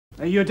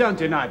You don't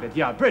deny that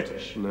you are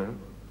British? No.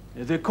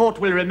 The court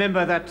will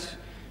remember that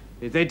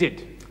they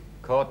did.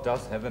 Court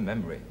does have a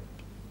memory.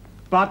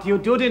 But you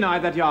do deny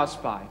that you are a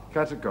spy?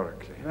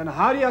 Categorically. Then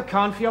how do you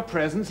account for your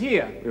presence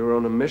here? We were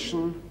on a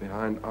mission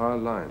behind our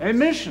lines. A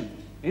mission?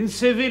 In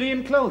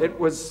civilian clothing? It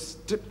was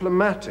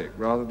diplomatic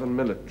rather than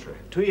military.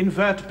 To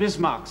invert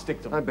Bismarck's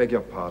dictum? I beg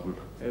your pardon.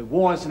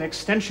 War is an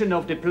extension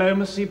of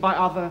diplomacy by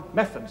other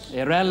methods.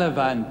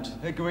 Irrelevant.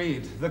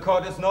 Agreed. The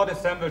court is not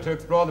assembled to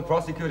explore the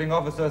prosecuting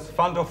officer's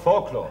fund of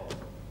folklore.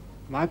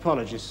 My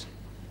apologies.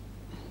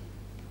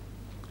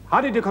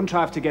 How did you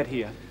contrive to get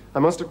here? I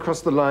must have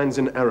crossed the lines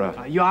in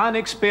error. You are an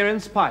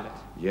experienced pilot.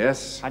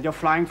 Yes. And you're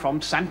flying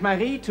from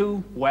Sainte-Marie to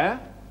where?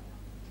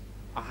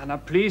 Now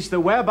please, the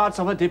whereabouts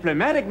of a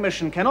diplomatic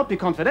mission cannot be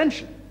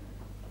confidential.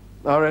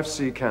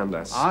 RFC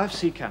Candace.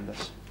 RFC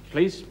Candace.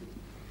 Please.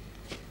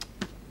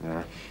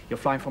 Yeah. You're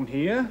flying from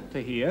here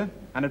to here,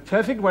 and in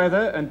perfect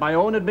weather, and by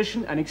your own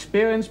admission, an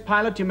experienced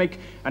pilot, you make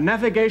a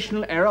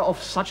navigational error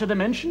of such a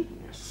dimension?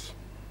 Yes.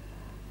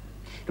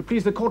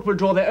 Please, the court will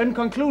draw their own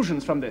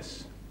conclusions from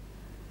this.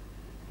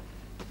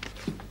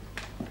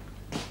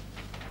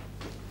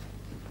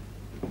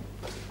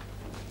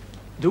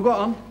 Do go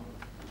on.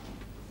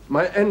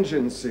 My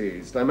engine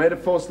seized. I made a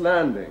forced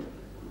landing.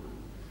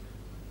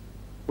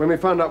 When we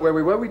found out where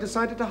we were, we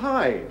decided to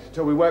hide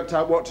till we worked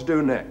out what to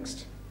do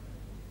next.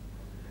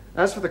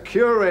 As for the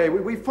curé,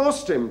 we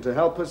forced him to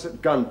help us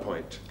at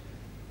gunpoint.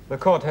 The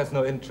court has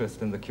no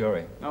interest in the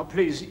curé. Now,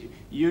 please,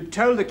 you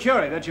told the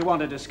curé that you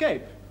wanted to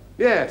escape.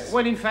 Yes.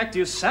 Well, in fact,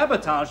 you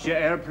sabotaged your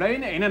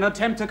airplane in an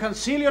attempt to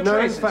conceal your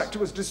traces. No, in fact, it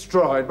was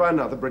destroyed by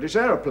another British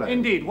aeroplane.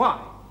 Indeed,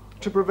 why?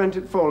 To prevent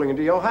it falling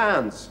into your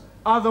hands.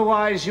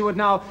 Otherwise, you would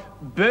now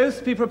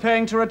both be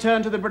preparing to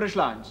return to the British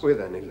lines.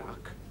 With any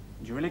luck.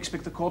 Do you really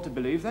expect the court to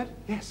believe that?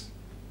 Yes.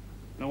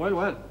 No,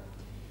 well.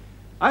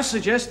 I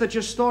suggest that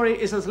your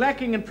story is as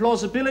lacking in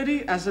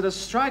plausibility as it is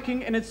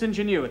striking in its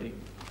ingenuity.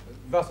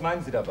 Was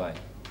meinen Sie dabei?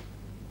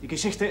 Die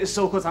Geschichte ist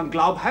so kurz an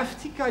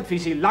Glaubhaftigkeit, wie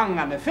sie lang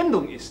an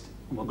Erfindung ist.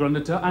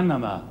 Begründete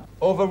Annahme.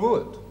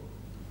 Overruled.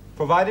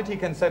 Provided he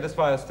can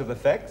satisfy us to the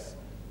facts,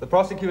 the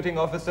prosecuting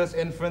officer's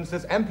inference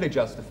is amply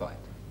justified.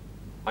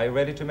 Are you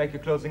ready to make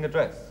your closing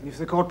address? If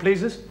the court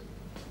pleases.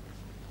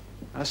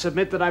 I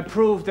submit that I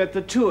proved that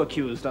the two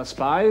accused are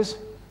spies.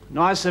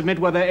 Now I submit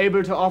were they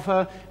able to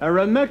offer a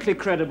remotely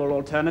credible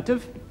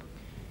alternative.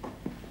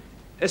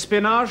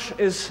 Espionage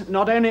is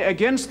not only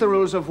against the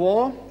rules of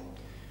war,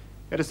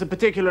 it is a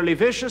particularly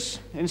vicious,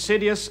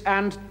 insidious,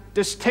 and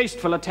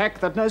distasteful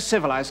attack that no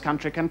civilized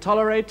country can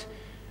tolerate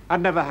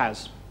and never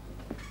has.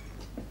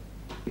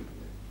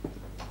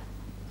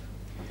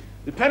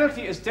 The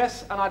penalty is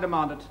death, and I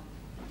demand it.